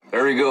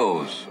There he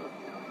goes.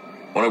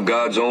 One of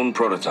God's own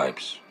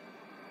prototypes.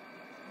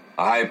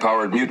 A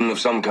high-powered mutant of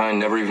some kind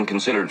never even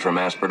considered for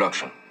mass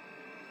production.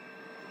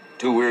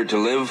 Too weird to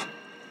live,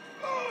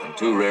 and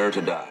too rare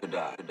to die.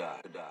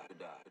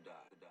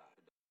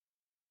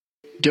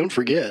 Don't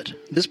forget,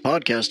 this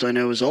podcast I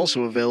know is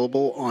also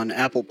available on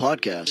Apple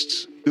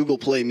Podcasts, Google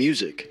Play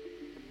Music,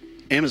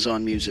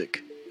 Amazon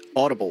Music,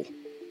 Audible,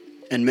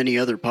 and many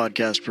other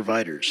podcast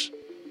providers.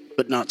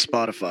 But not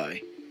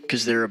Spotify,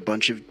 because they're a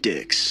bunch of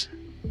dicks.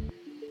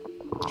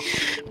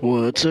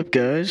 What's up,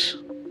 guys?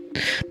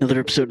 Another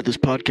episode of this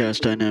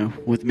podcast I know,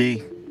 with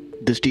me,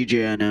 this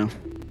DJ I know.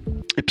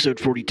 Episode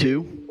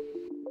 42,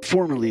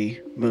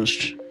 formerly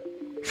most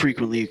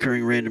frequently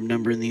occurring random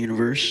number in the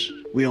universe.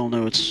 We all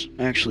know it's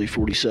actually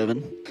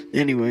 47.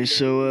 Anyway,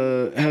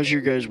 so, how's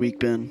your guys' week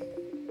been?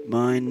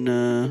 Mine,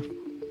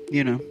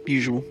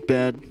 usual.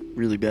 Bad.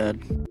 Really bad.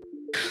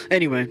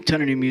 Anyway,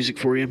 ton of new music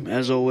for you,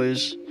 as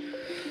always.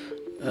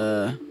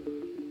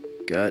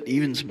 Got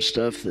even some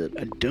stuff that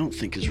I don't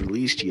think is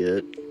released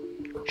yet.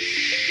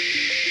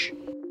 Shh.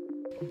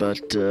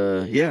 But,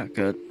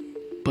 got a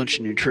bunch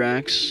of new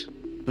tracks.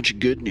 A bunch of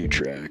good new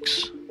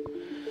tracks.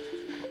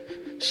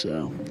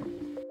 So...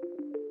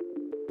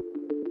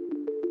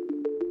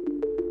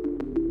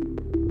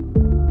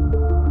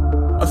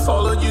 I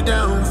followed you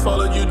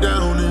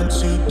down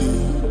into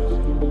deep,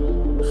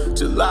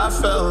 till I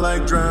felt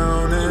like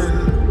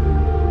drowning.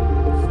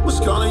 Was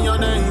calling your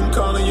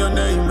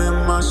name in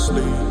my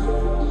sleep.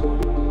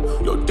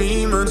 Your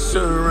demons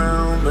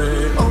surround me.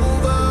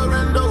 Over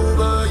and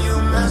over, you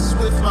mess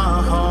with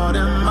my heart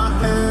and my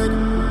head.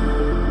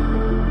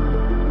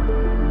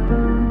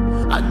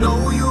 I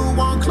know you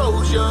want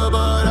closure,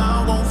 but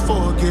I won't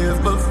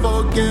forgive, but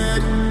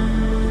forget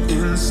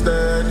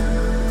instead.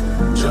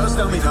 Just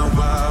tell me now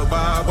why?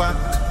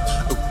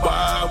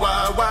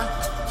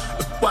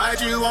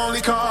 Why'd you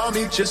only call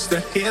me just to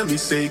hear me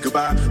say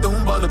goodbye?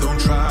 Don't bother, don't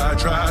try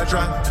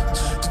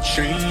to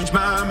change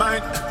my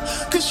mind.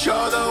 Cause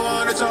you're the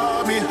one that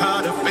taught me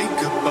how to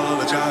fake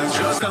apologize.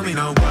 Just tell me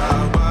now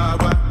why?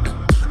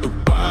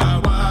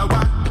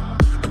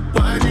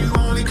 Why'd you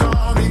only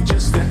call me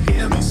just to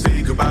hear me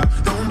say goodbye?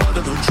 Don't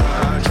bother, don't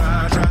try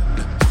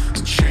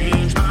to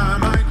change my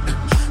mind.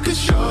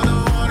 Cause you're the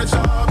one that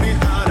taught me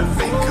how to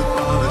fake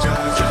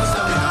apologize. Just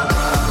tell me now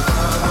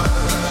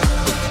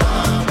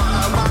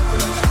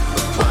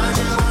why'd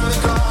you only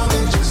call me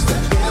just to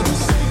hear me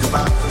say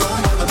goodbye? Don't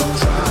bother, don't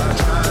try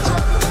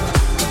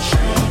to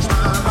change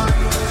my mind.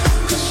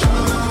 Cause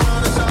you're the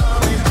one that taught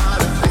me how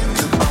to fake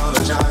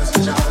apologize.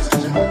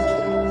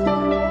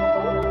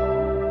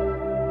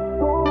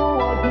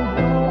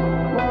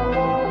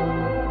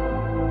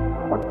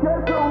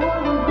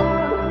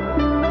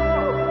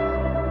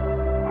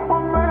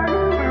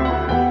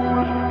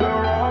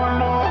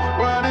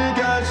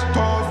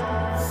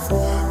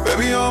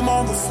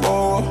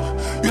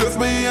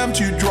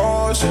 Empty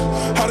drawers.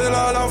 How did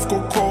our love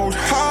go cold?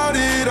 How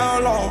did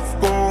our love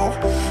go?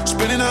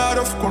 Spinning out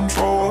of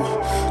control.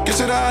 Guess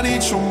that I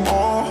need some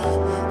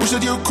more. Wish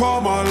that you'd call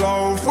my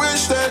love.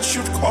 Wish that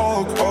you'd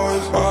call,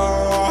 cause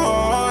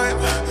I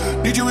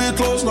need you here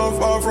close, not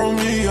far from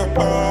me. I'm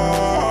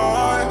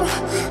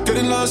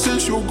getting lost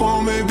since you're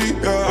gone, maybe.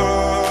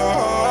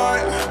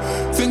 I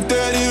think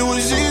that it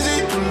was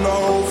easy to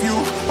love you.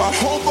 I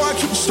hope I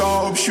can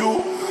stop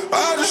you.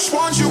 I just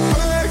want you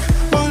back.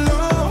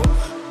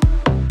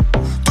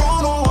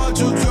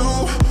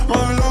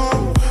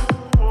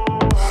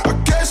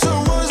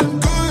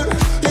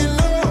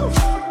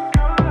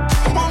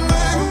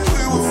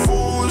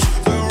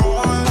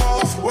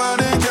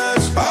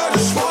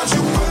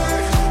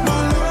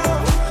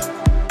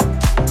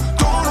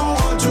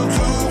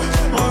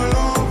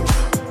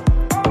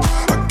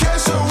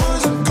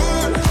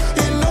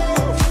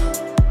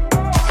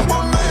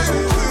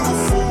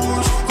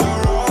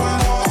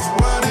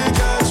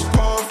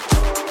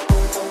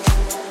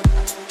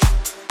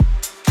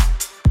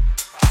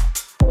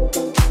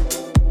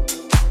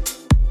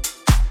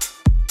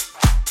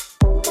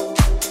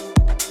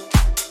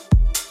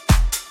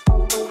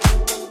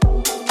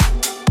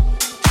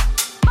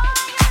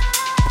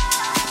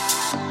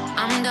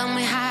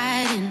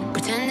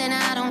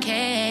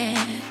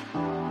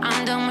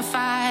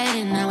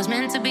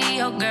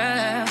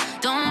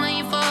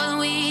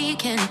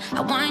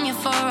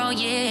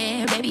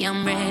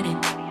 I'm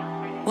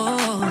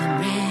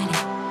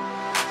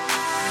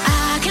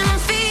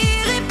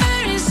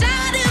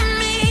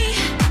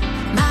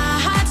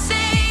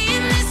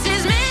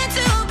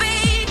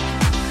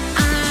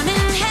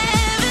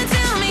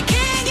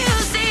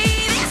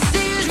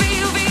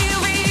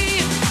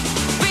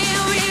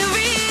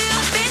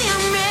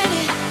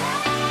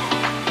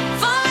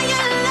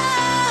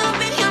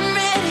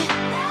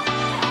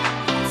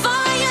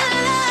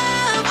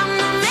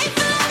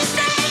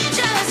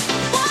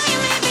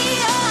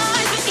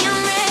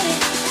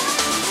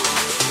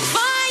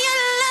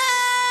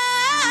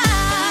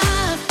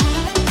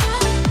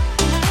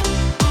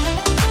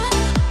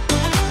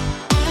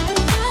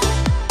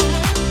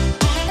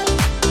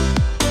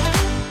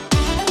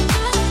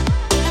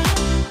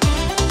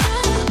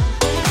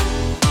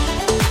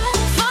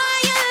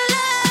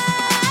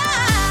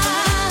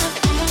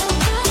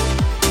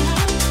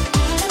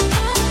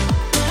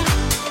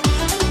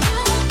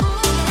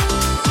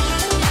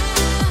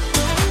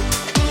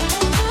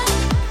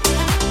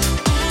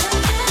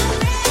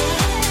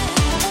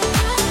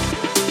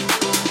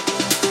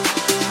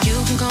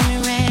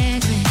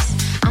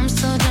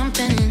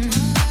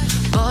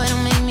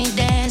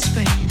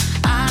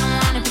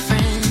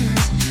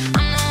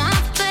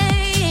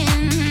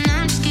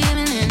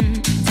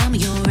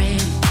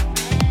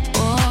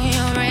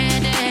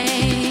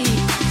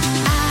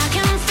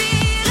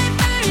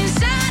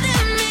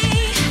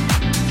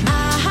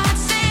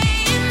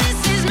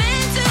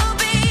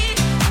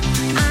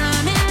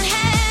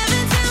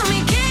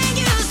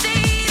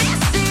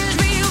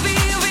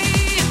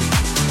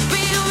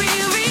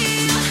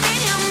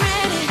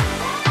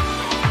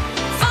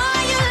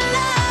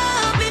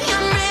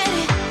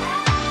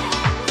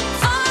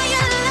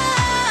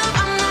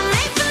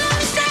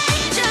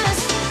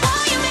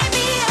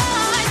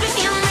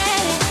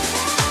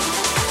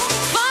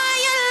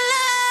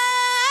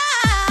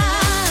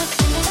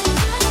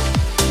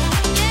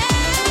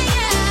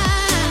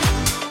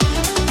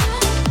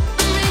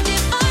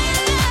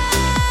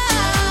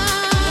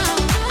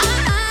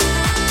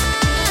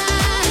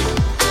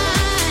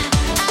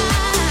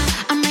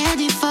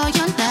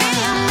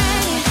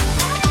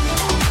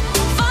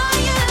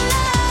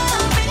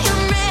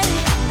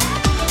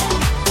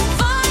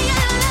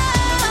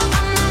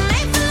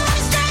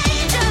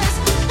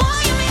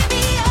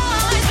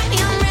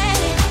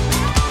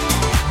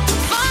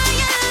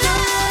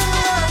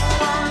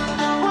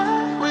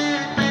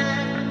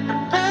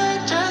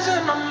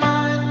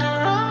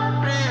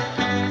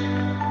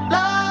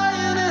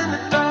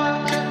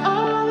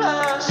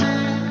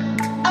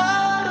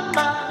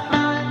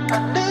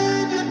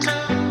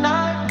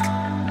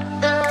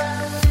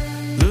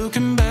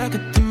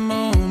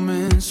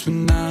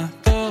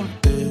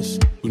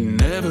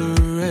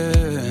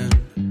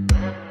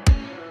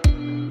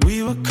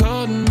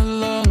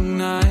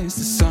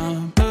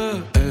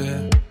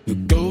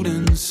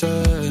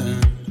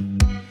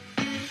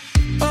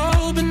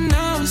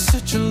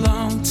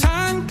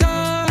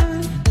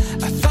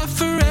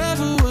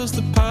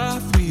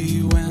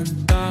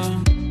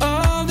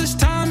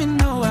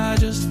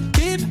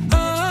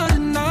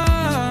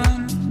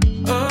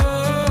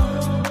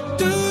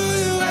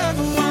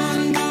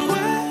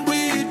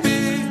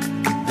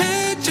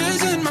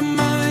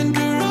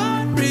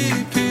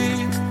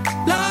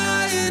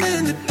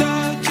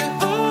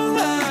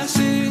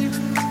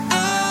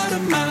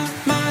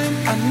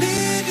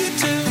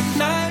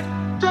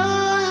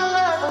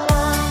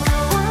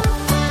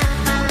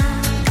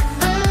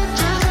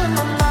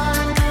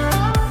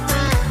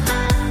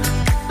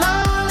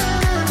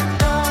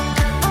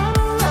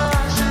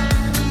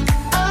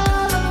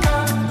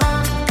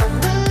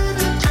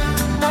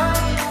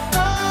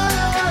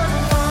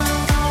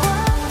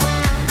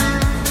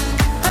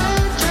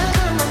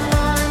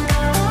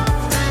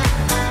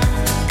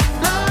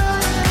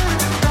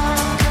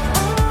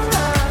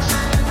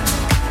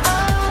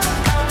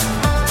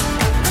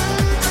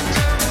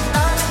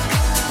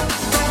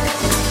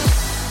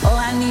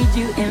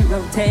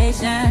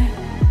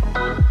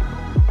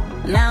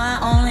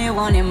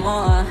wanting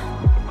more.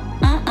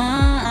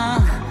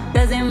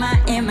 Cause in my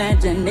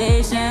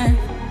imagination,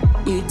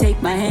 you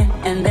take my hand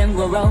and then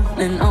we're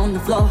rolling on the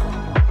floor.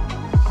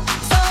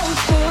 So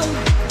good,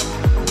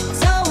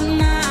 so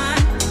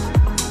nice.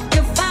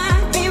 You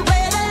find me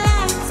where the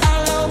lights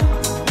are low.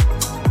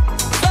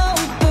 So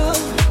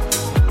good,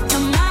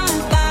 you're my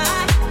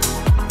vibe.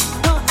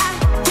 No, I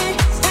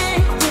can't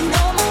stand you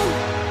no more.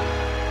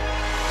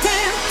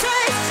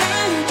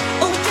 Temptation,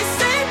 oh, just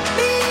set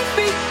me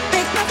free.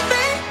 Make my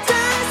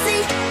fantasy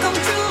come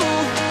true.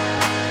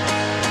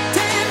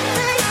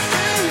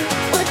 Temptation,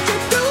 what you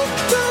do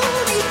to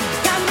me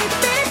got me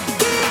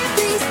begging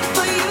please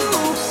for you.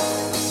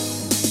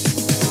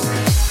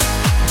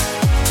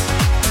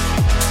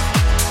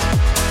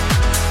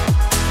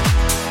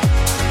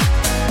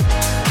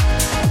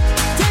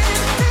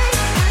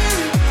 Temptation,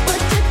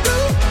 what you do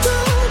to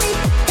me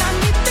got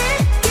me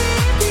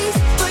begging please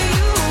for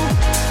you.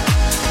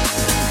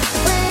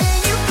 When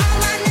you call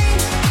my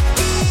name,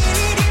 feel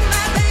it in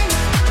my veins,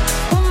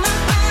 put my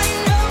heart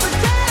in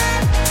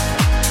overdrive.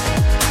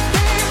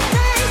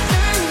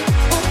 Temptation,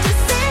 won't you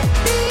set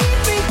me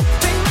free,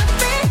 bring my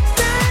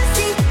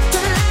fantasy to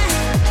life.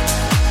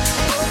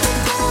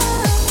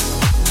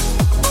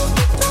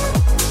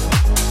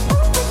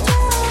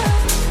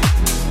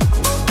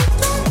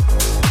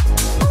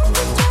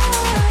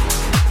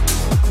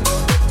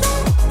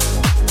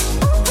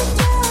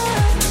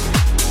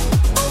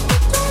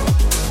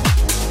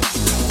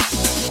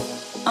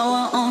 Oh,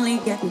 we're only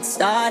getting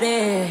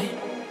started.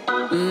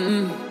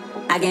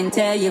 I can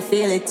tell you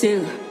feel it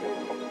too.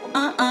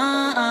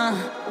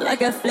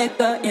 Like a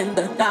flicker in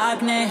the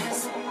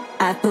darkness.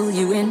 I pull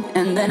you in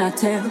and then I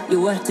tell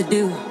you what to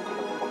do.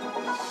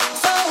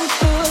 So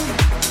good,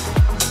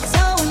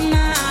 so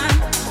nice.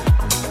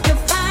 You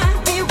find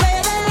me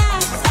where the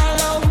lights are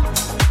low.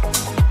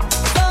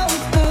 So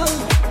good,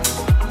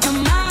 you're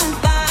my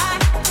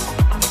vibe.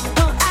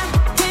 No, I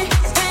can't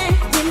stand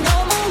you no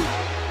more.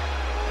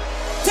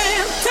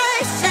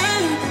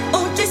 Temptation,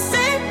 oh, just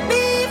set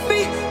me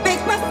free.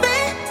 Make my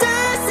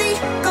fantasy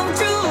come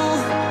true.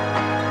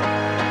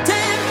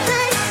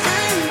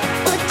 Temptation,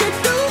 what you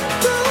do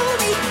to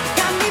me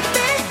got me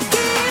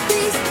begging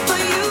please for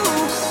you.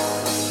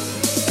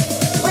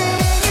 When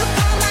you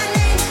call my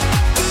name,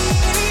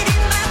 feel it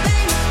in my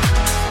veins,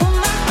 put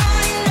my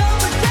heart in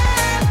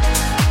overdrive.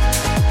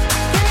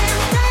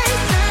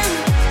 Temptation,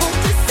 won't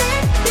you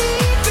set me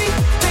free,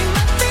 bring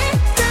my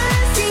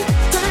fantasy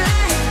to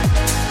life.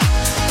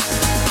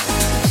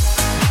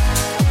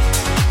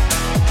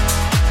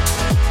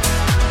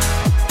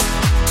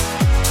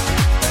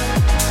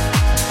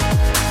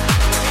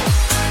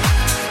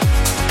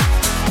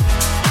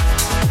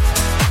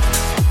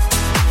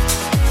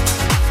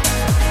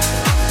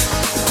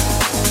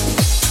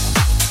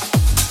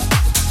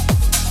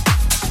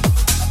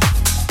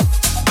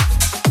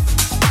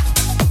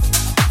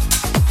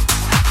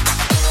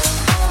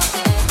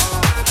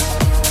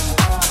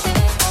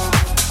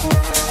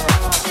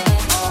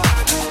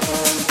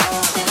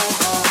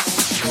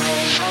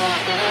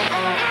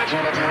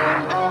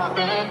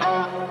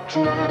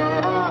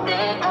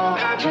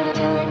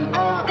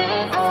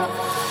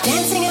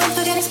 Dancing and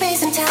forgetting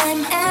space and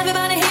time.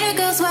 Everybody here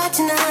goes wild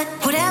tonight.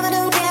 Whatever,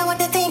 don't care what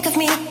they think of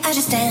me. I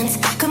just dance.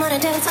 Come on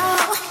and dance.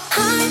 Oh,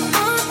 high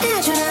on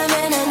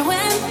adrenaline, and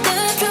when the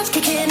drums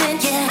kick in,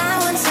 yeah, I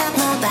won't stop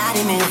my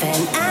body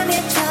moving. I'm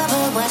in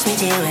trouble, watch me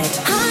do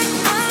it. High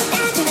on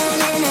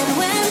adrenaline, and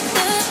when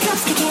the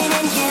drums kick in,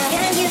 yeah,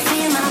 can you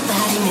feel my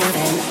body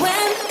moving?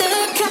 When the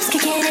drums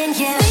kick in,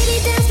 yeah.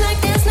 Baby, dance like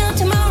there's no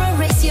tomorrow.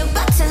 Raise your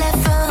butt to let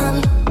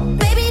fun.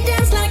 Baby,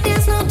 dance like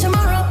there's no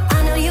tomorrow.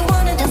 I know you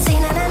wanna dance,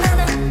 na na na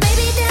na.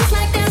 Baby, dance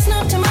like there's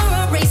no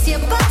tomorrow. Raise your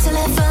butt to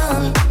let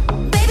fun.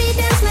 Baby,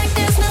 dance like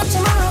there's no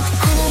tomorrow.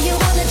 I know you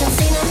wanna dance,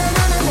 na na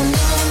na na na.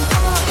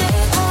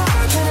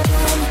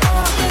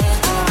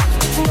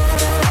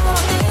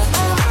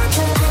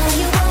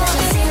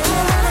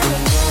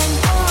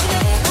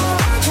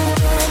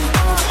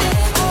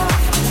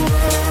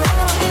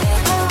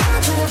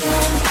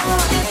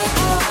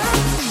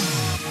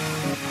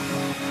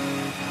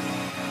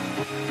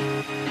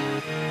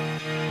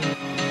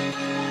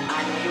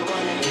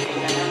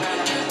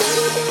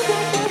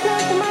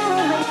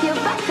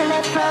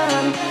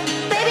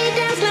 Baby,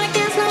 dance like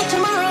there's no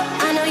tomorrow.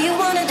 I know you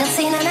wanna dance,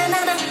 na na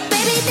na na.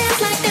 Baby,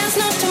 dance like there's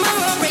no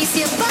tomorrow. Raise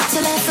your butt to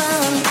let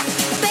fun.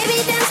 Baby,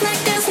 dance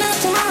like there's no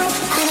tomorrow.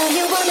 I know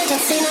you wanna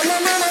dance, na na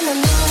na na na.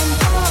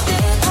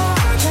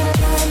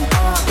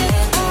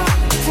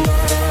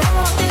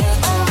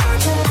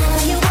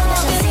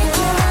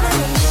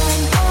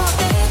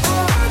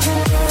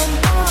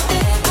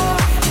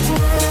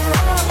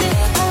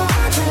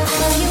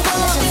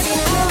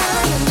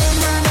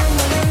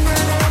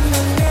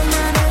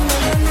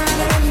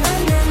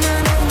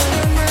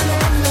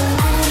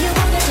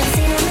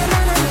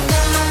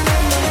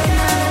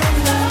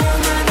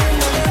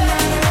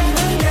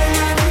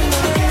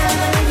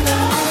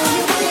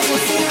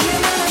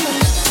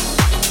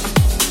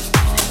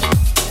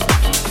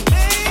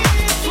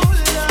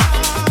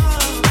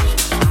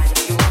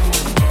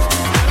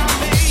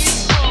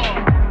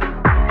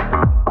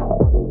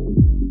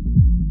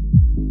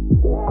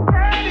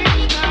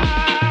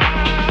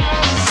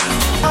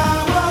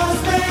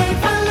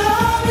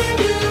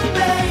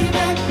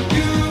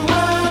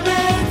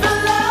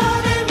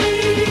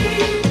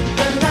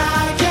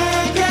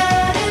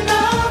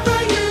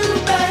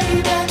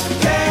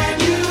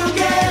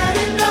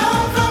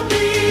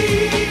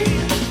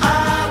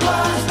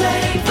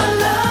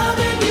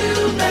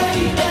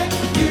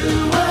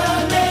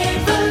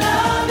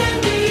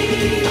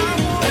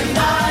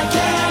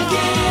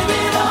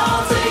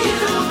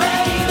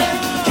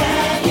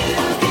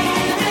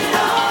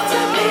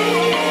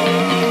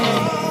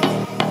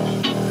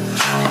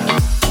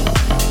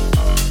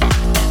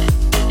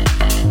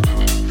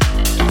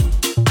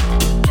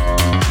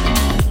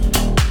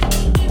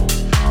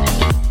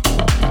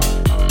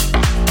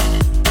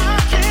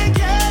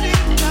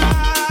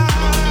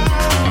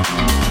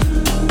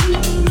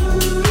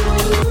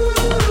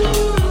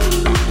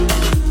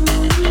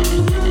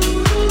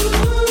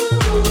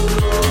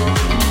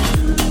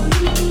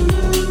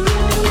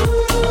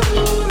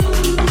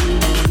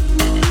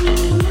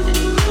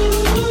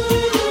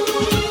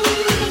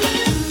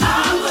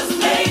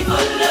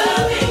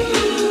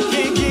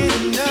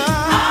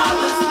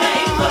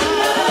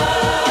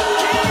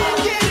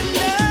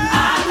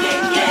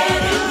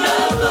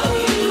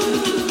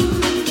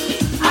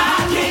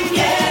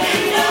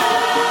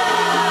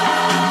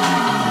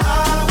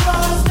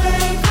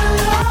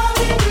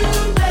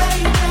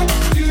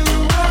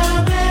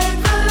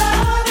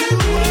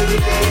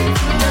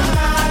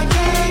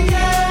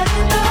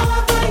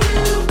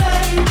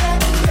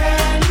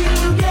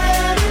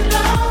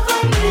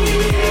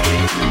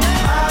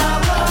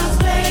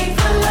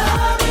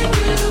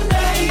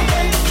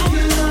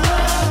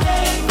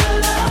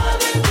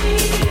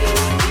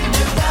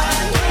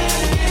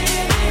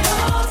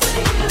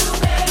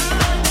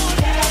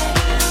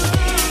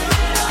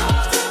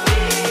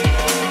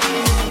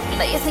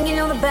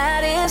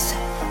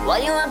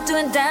 you up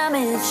doing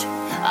damage.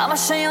 I'ma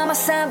show you I'm a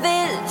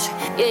savage.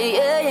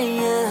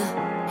 Yeah.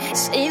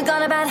 Say you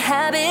got a bad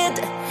habit,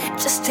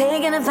 just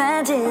taking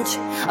advantage.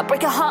 I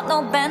break your heart,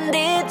 no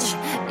bandage.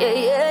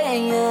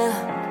 Yeah.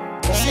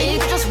 Say you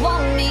just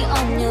want me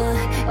on you.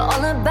 You're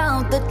all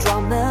about the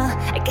drama.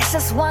 I guess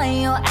that's why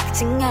you're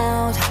acting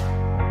out.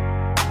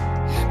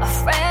 My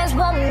friends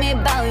want me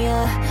about you,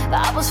 but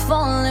I was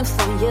falling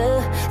for you.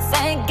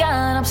 Thank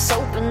God I'm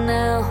sober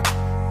now.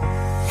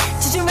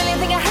 Did you really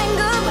think I hang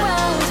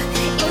around,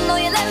 even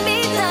though you let me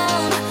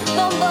down?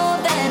 No more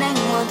than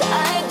what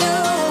I do.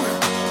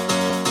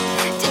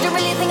 Did you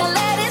really think I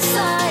let it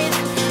slide?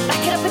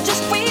 Back it up and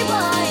just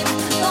rewind.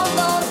 No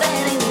more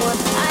than what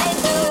I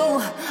do.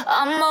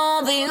 I'm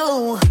over you.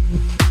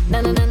 Na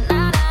na na na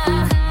na,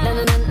 na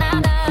na na na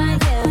na,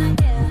 yeah.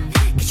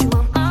 Get you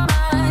on my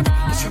mind,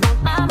 get you on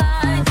my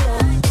mind,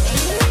 yeah.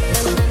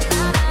 Na na na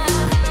na na,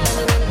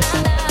 na na na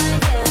na,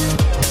 yeah.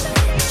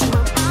 Get you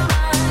on my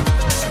mind,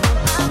 get you on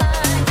my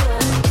mind,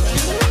 yeah.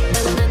 Na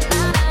na na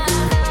na na, get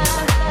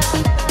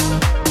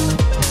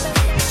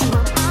you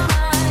on my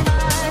mind.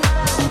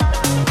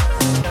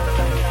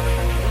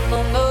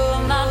 No,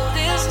 not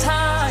this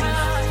time.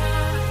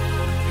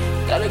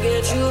 Gotta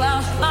get you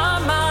out my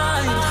mind.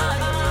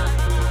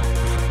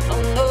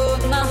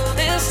 Not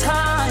this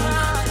time.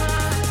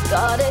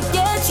 Gotta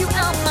get you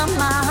out my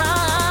mind.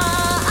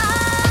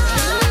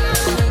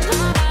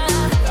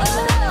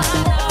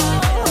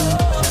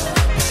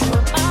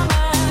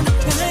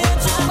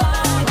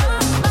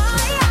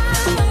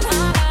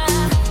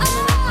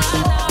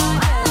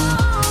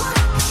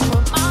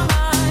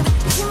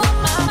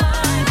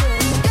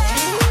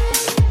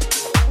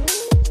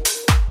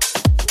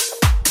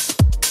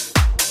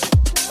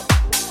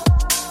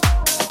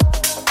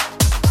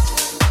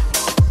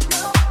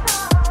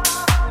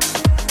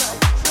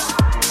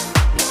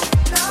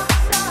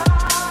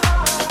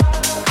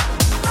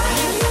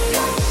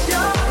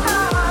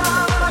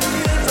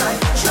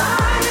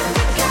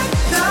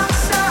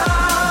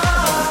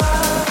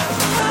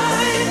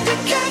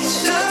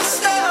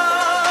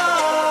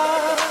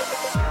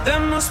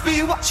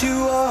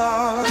 You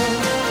are.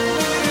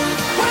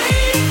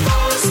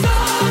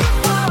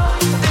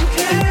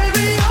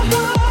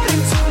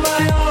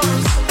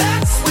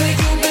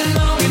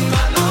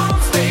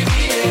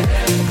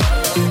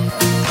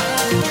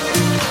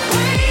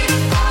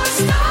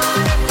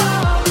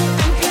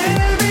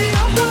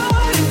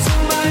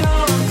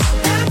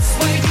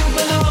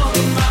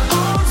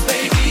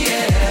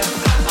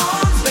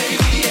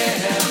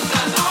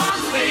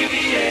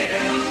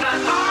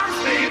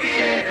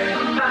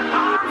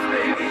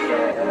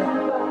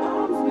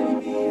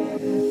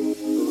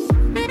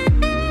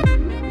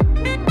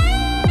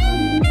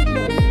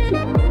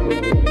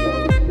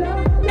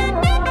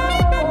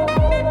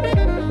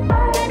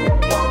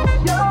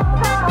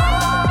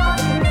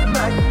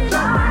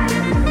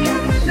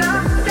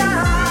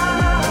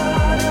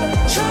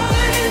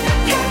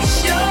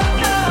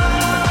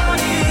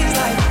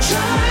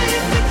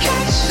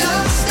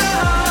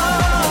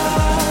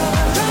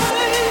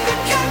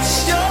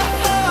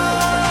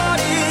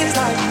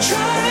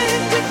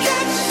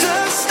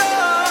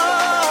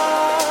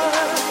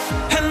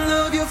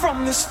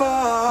 This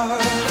far.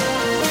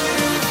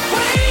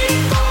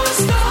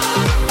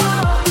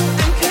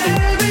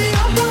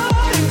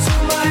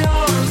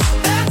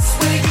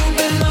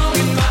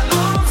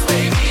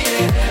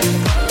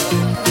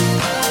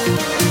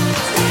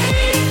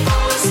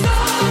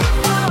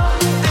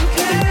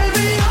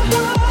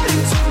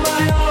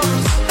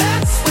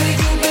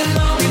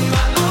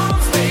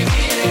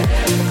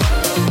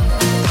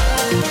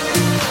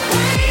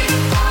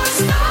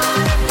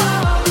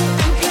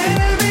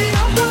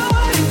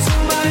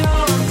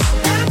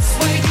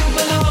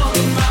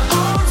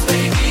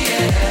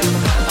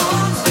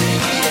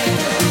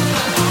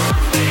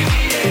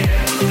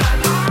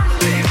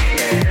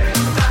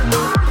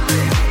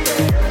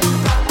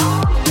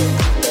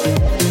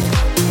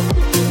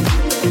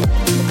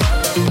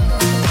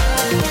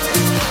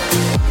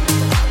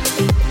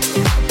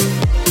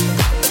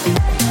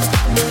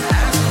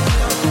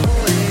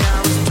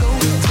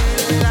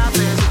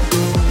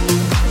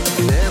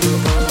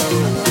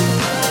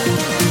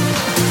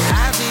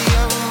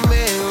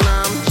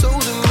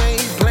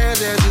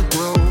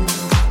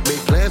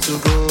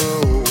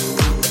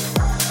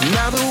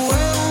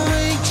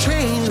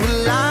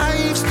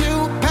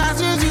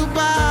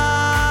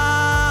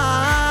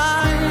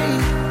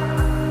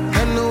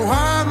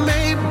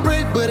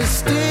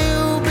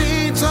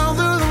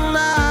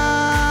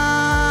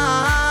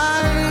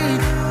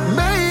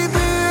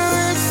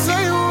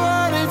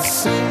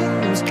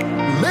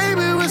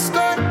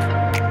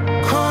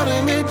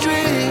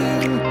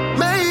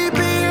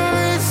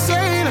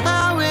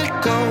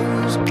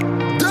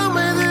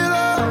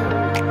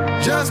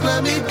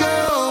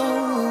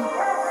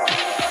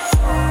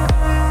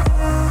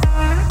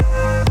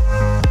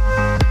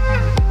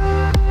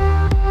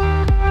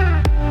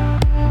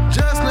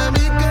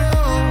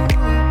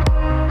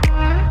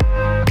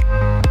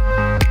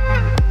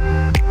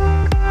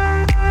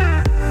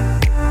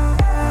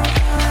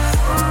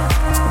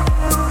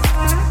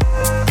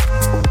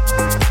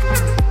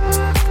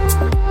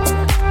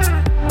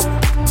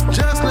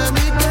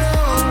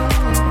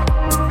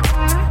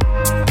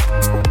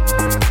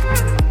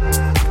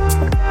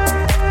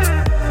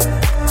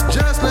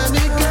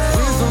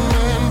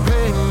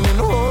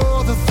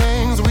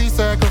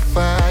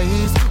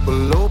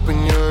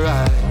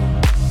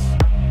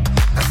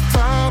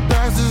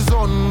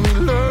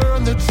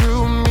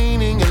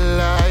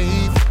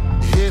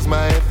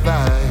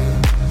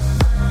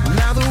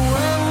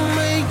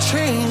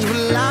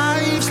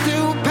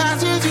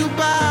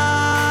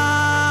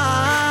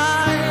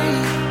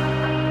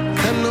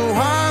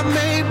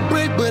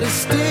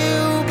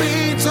 still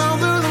beats all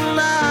through the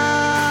night.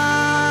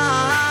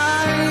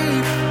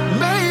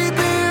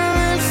 Maybe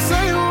this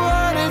ain't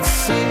what it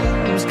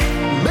seems.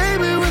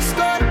 Maybe we're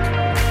stuck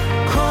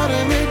caught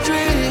in a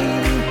dream.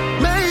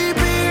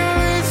 Maybe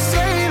this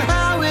ain't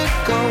how it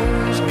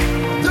goes.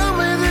 Done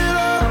with it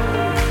all,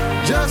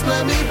 just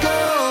let me go.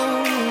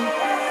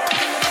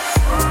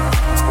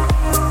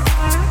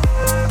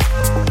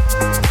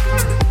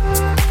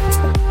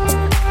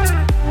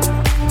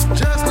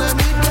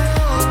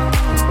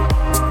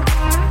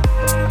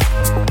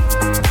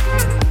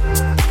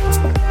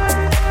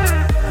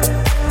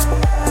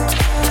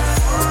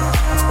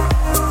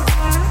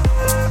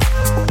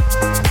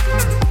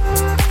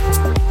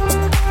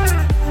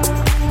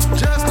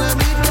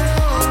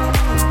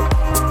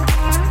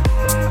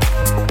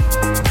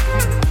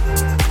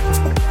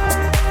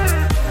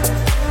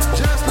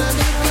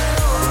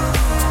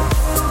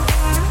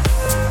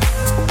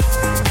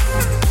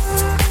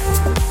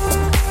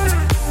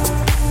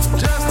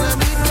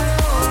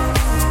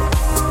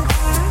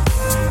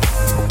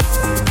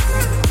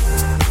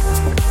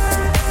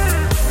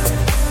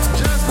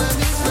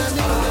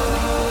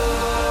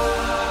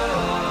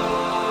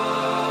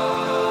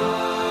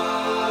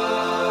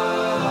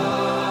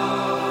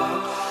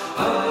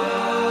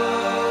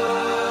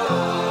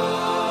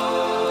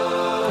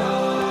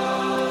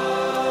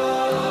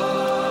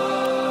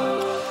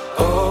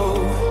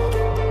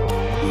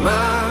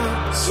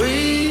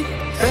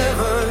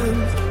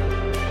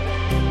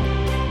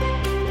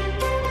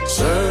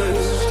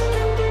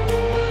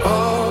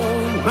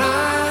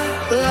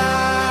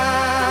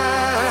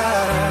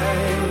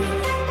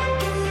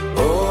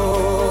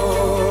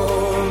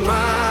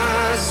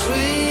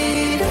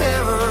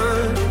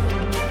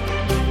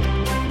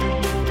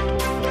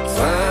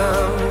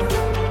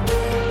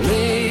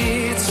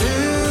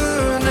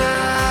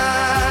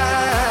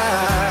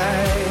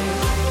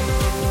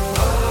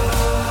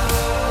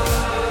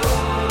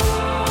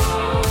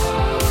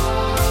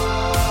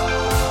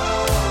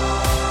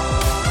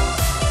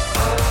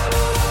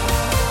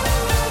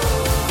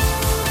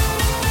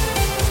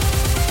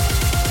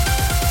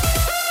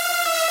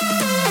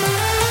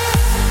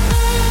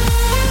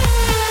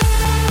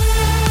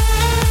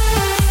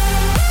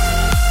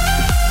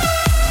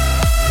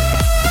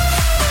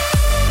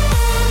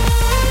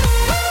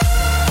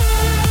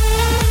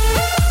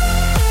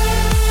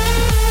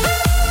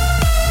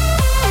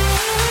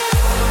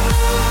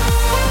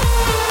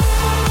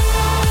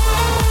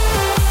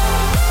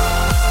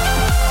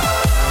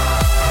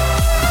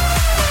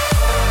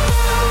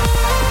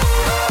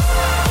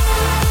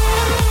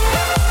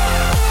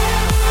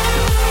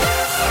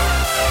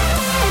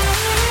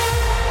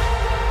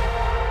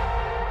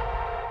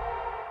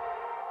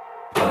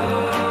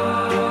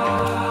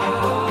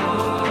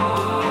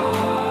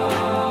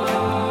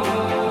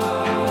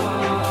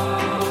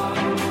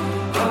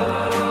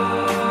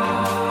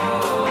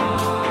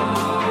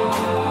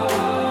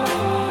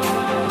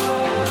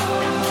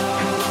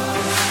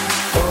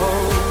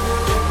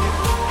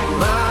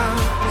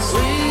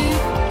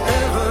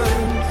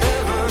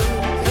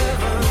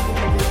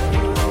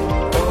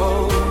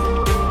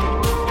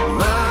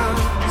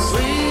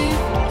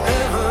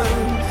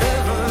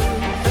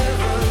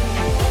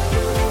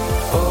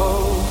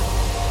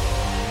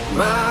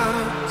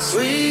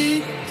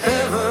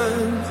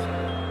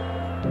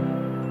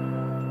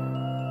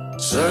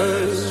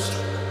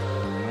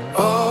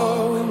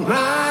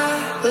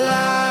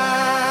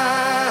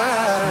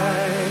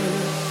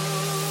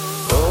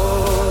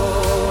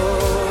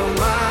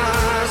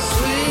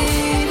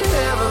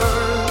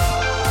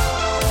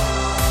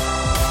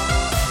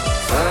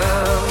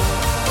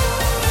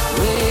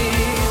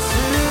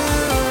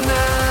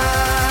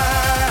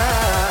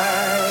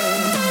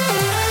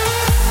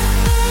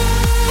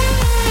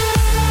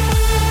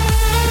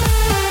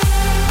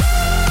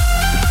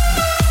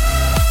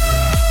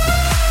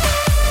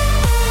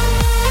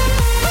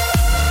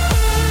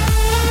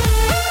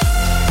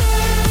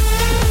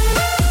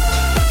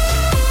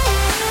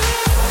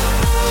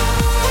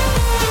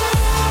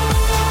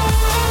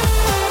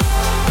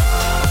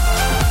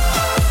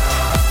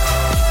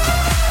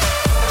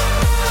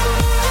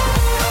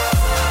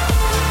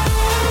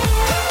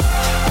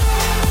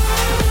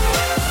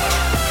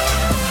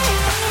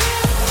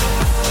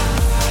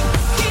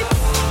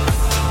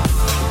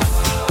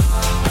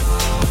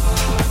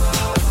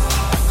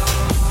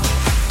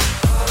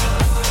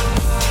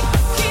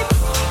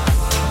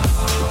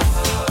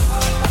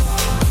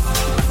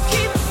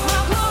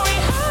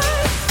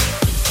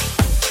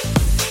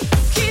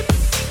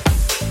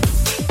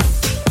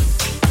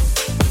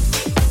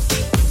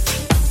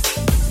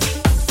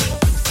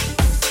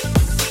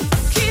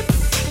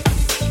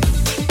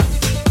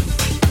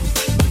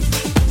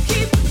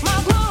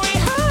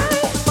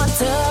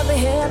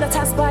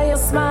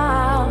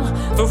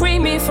 Free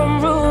me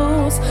from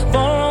rules for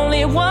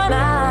only one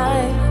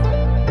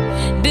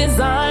night.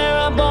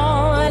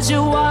 Desirable as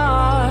you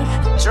are,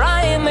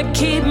 trying to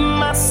keep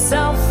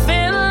myself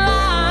in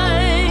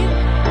line.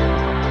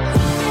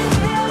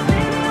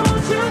 Baby,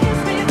 won't you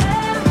kiss me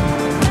there,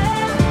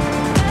 there,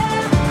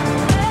 there,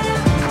 there?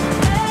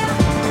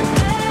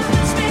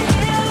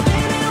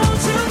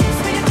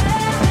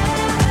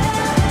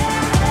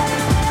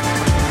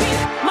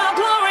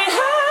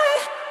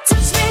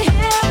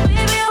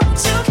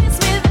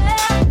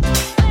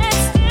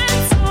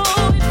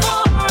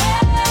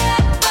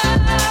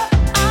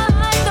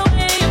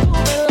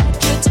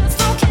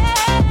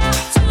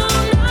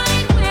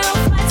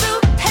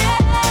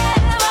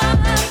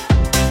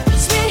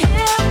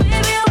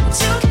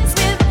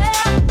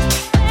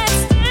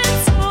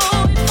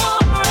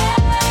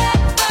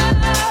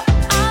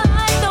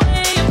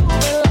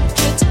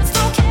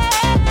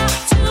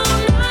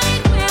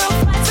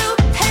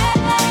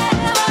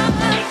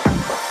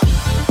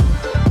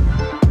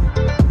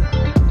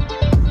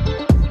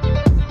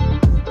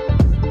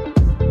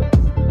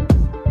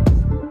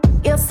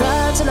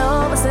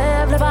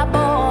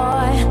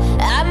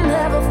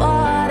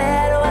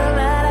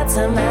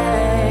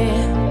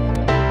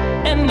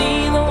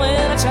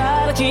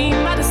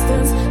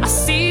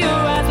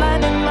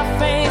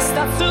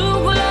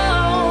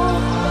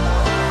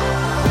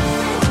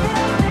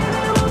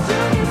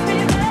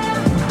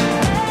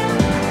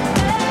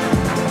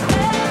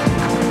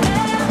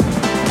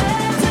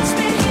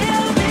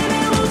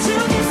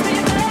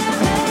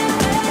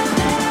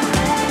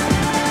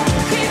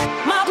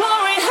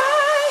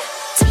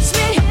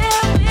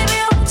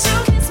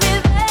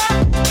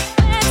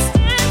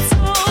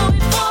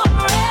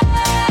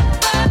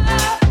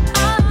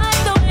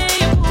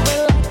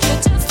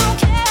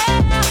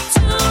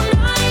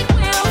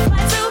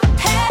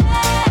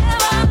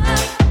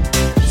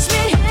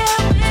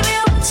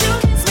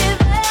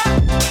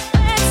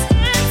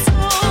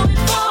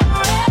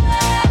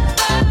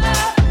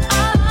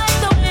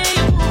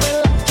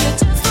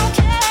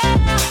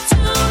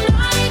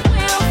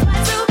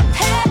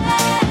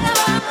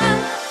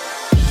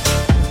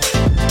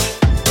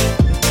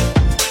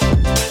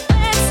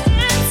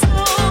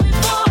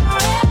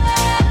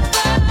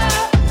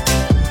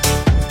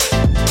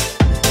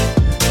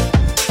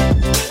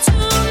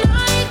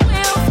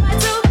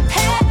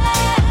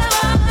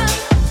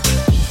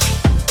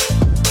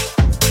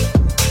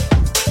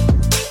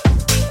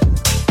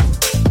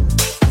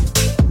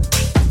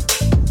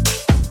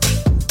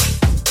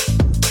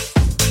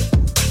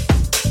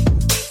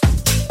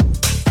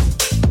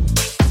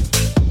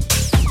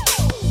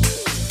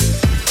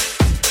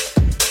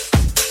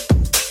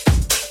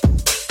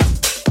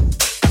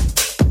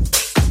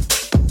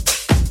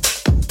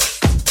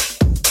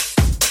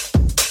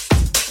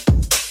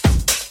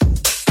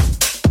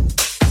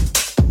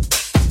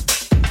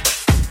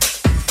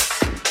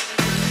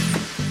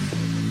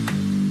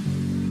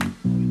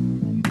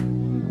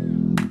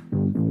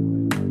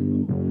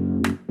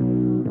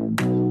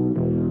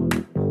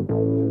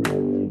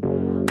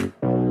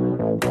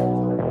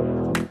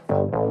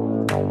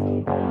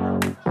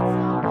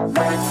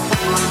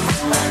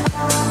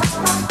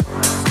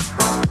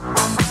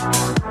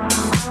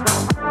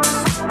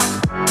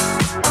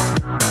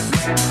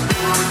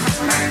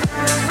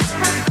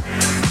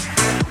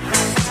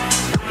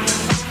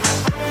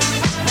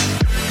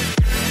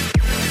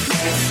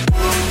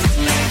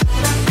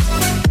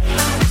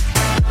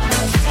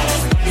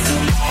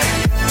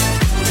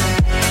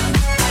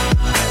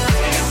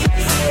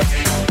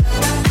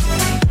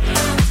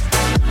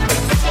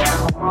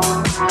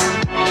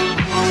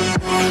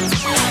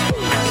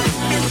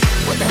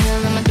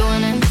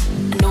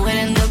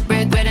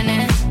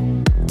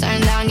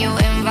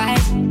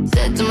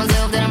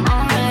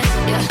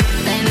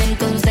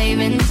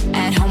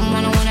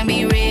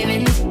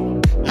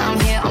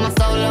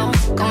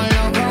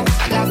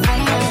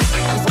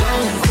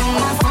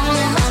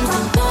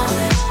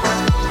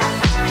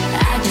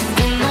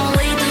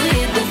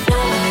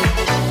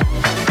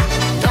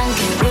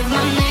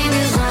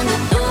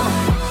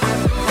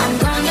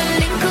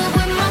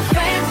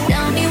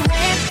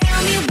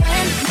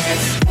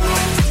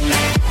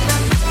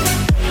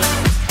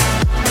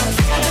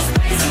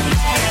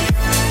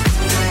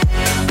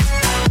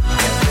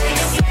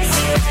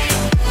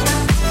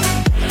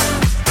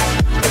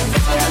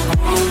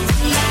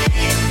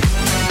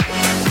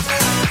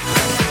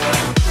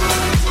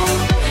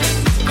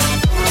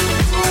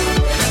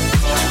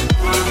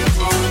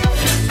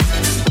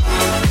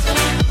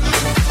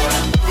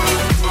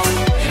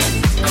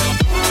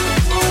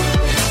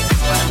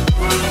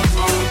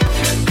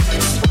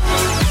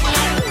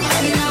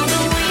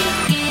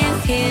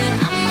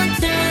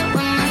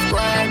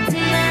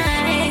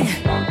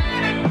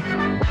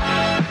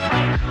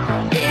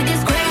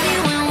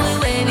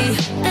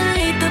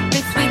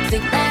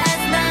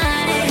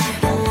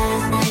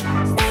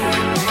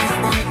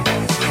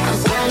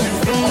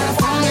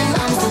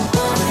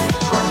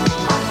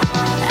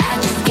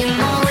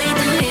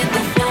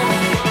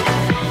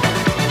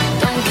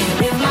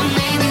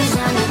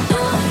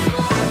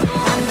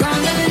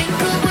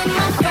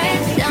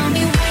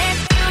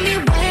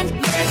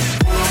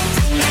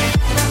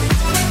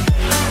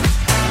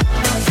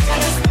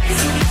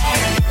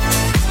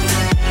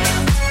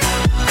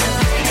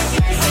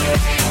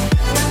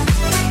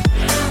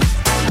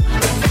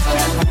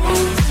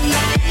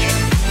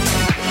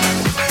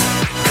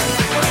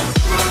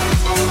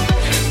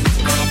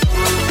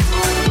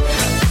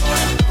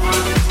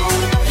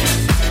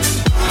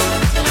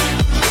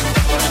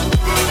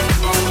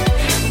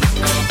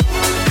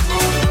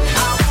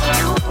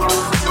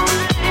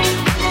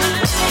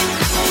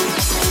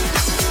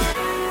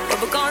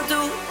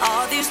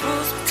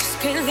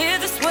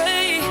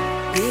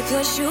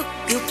 plus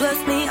you plus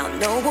me, I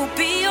know we'll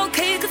be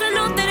okay. Cause I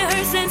know that it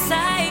hurts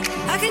inside.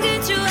 I can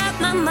get you out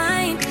my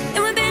mind,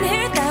 and we've been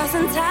here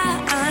 1,000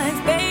 times,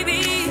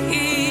 baby.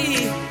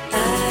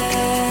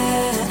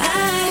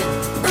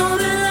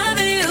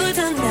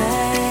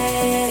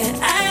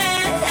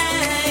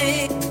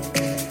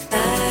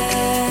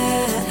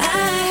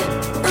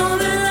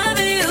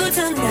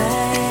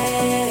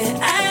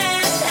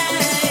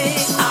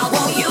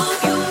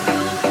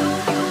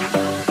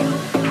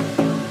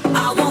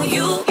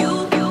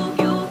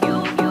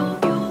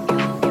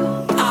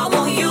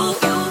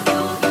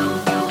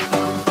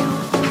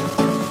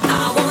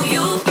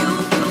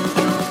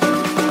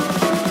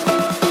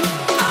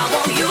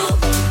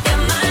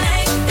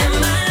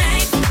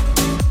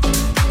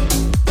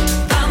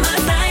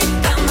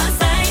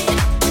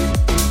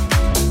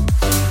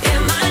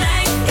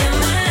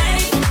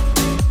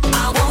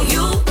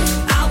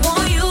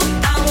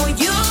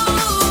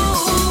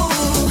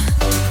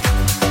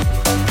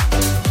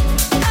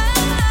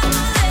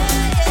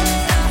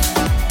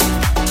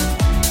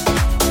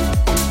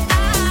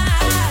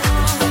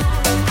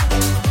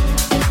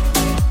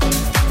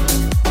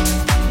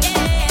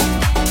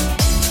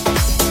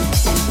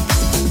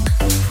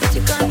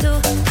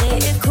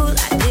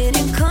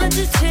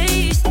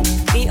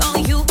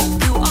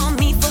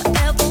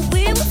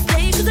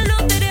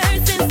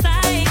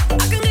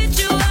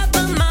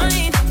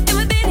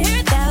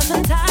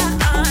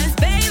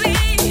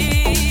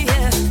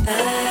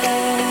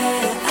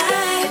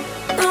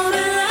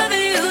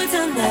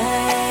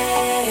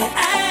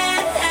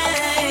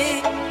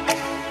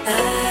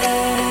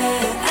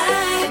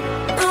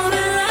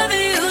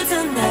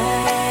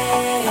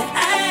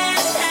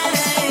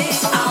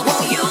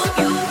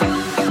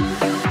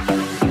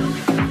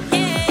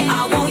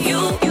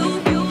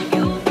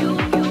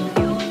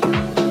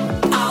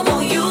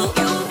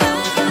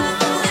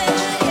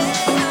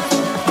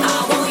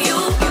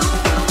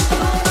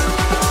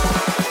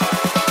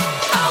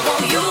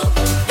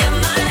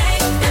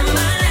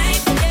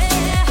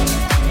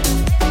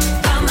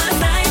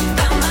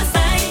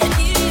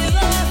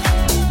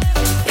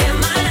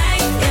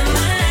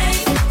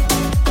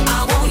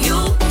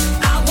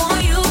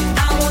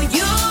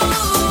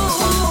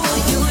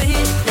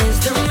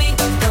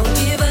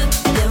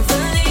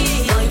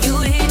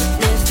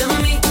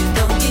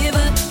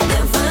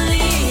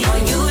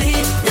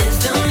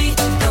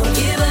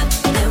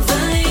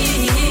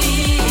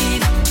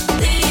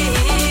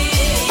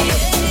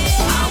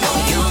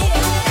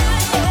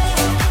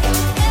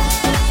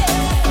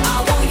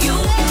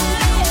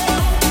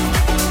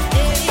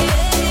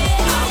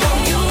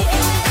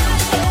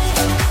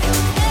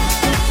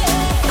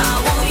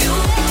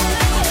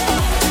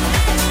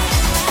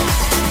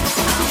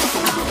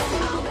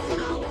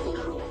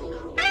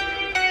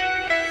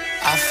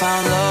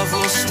 found love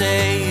will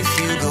stay if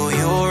you go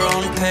your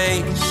own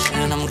pace.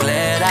 And I'm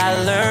glad I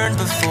learned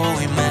before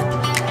we met.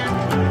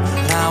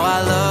 Now I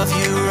love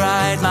you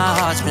right, my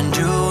heart's been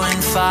doing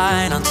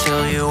fine. I'll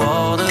tell you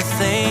all the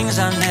things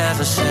I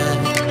never said.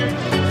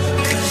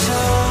 'Cause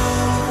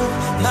oh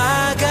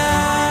my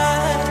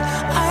God,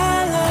 I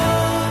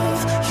love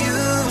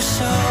you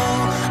so.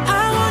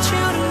 I want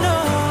you to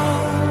know,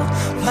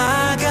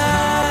 my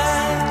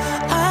God,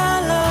 I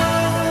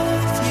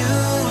love you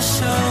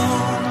so.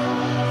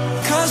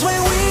 'Cause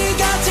when we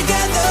got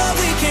together,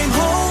 we came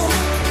home.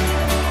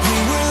 We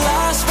were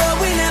lost, but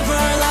we never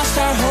lost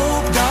our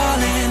hope,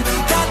 darling.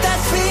 Got that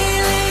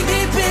feeling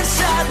deep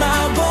inside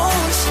my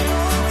bones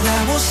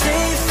that will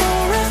stay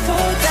forever,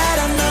 that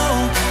I know.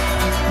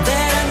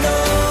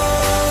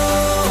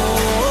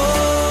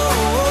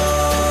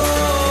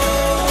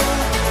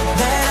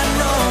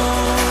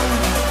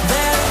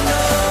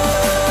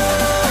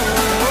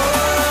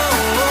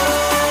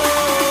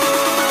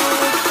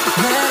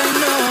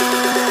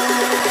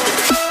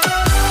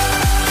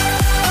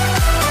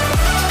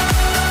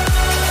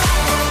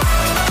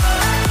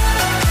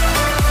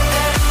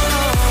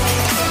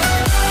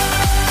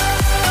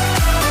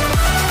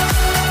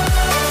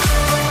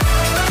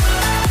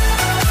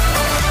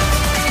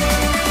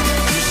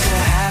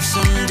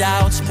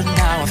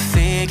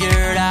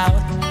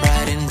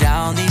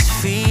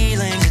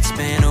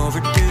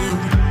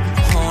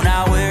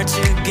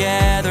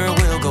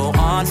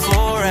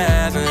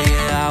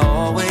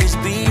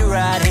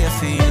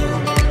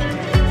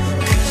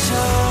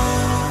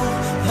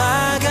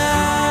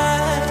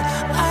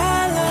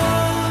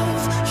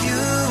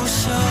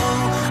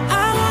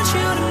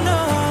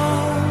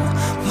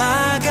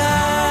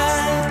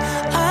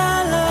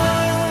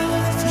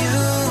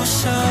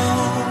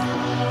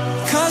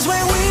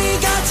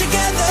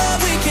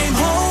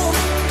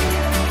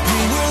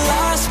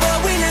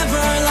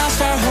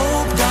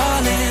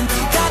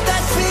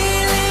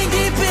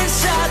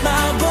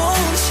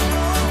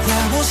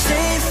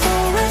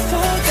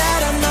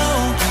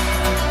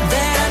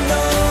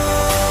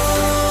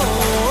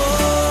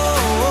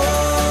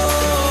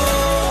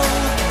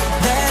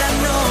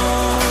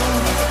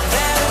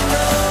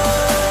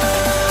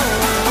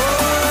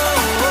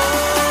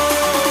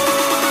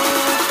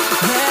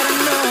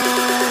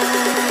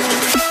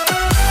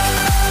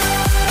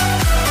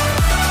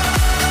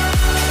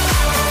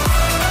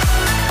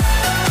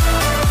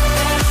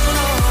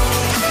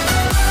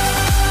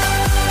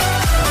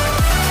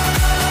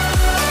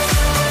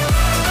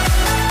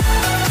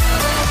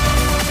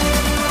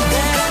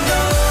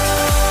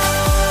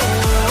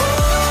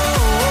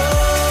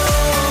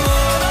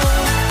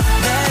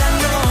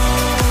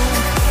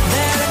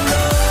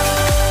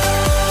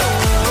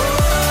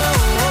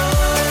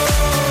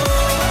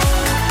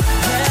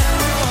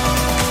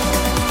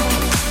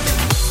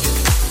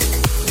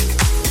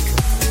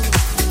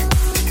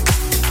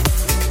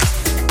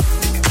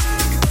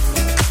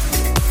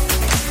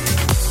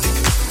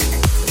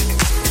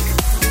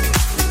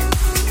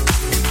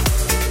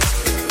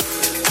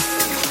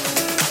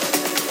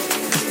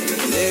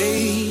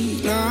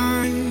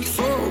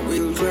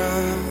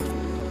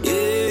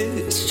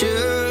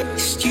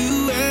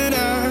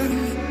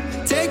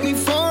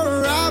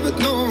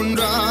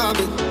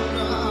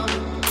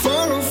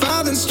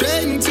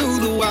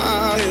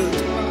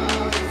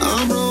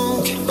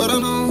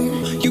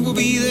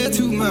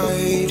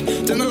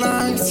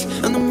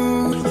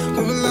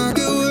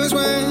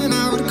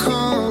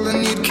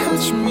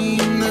 watch me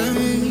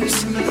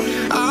next.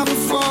 I would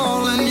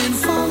fall and you'd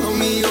follow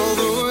me all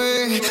the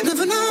way.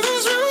 Never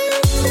was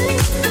right.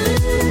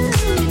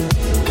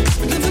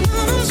 Never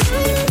was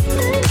right.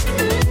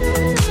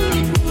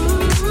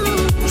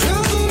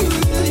 Travel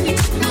away,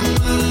 my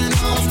mind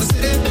off the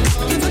city.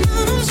 Never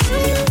was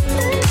right.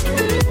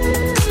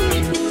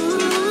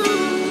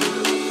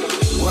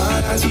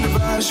 Wide eyes on the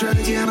bar,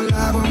 strategy, I'm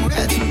alive when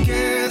we're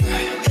together.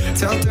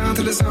 Talk down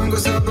till the sun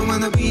goes up, and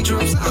when the beat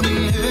drops, I'll be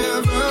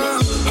never.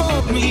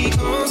 Hold me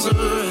closer,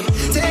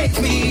 take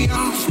me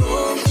on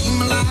floor. In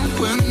my life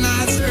when the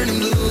night's turning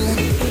blue.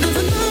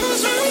 Never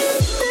was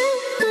right.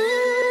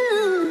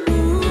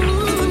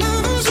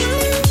 Never was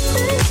right.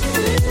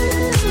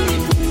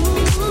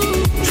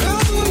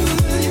 Travel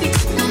away,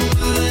 my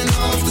mind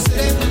off the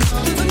city.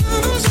 Never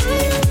was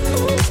right.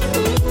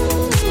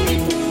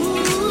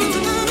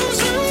 Never was right. Never was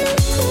right.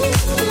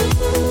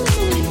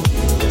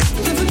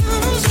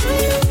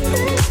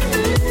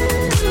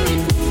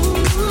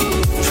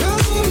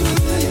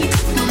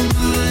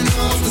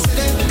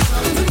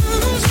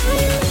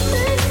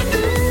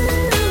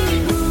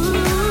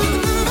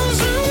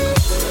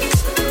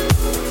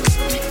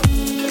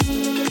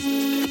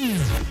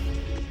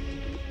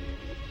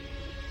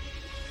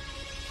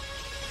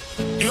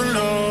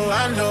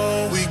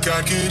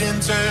 Got good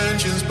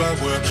intentions, but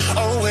we're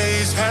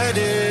always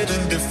headed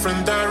in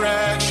different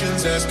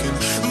directions. Asking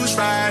who's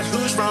right,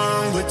 who's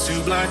wrong, we're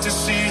too blind to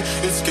see.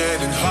 It's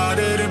getting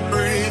harder to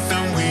breathe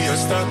and we are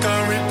stuck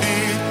on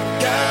repeat.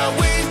 Yeah,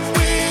 we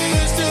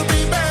used to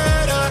be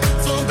better,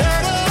 for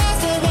better or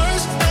for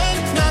worse,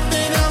 and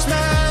nothing else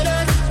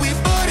mattered. We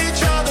put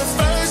each other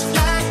first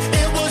like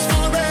it was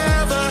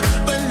forever,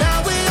 but now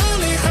we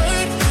only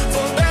hurt,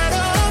 for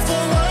better or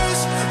for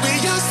worse. We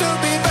used to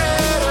be better.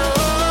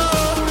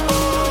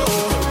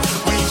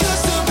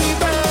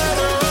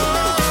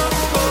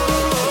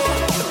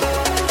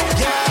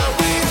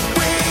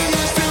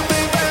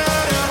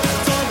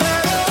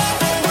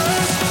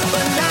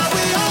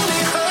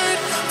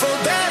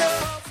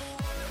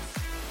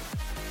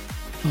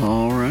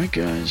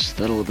 Guys,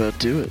 that'll about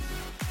do it.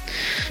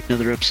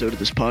 Another episode of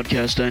this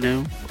podcast, I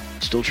know.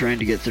 Still trying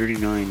to get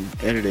 39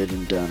 edited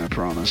and done, I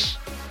promise.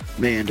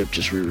 May end up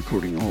just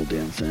re-recording the whole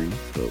damn thing,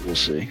 but we'll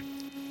see.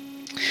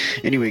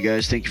 Anyway,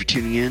 guys, thank you for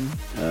tuning in.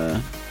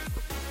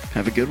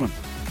 Have a good one.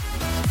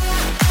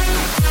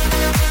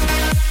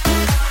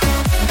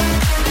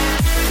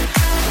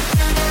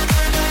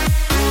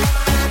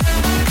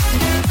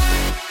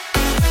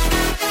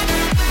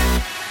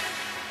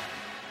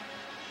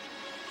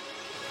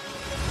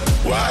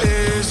 Why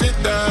is it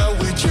that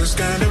we just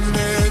can't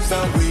admit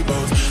that we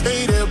both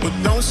hate it, but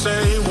don't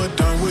say we're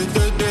done with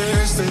the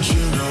distance, you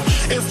know?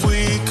 If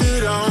we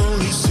could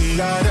only see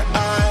eye to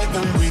eye,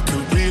 then we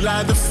could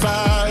relight the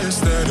fire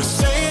instead of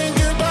saying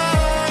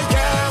goodbye.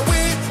 Yeah, we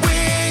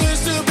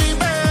used to be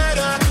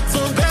better,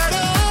 for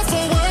better or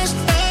for worse,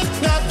 and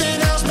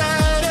nothing else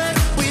mattered.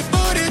 We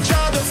put each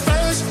other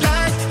first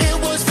like it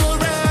was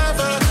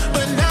forever,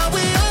 but now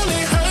we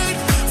only hurt,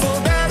 for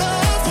better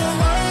or for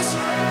worse.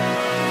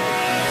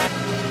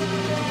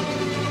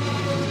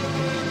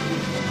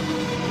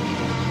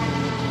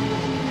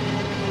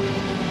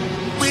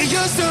 We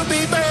used to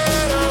be better.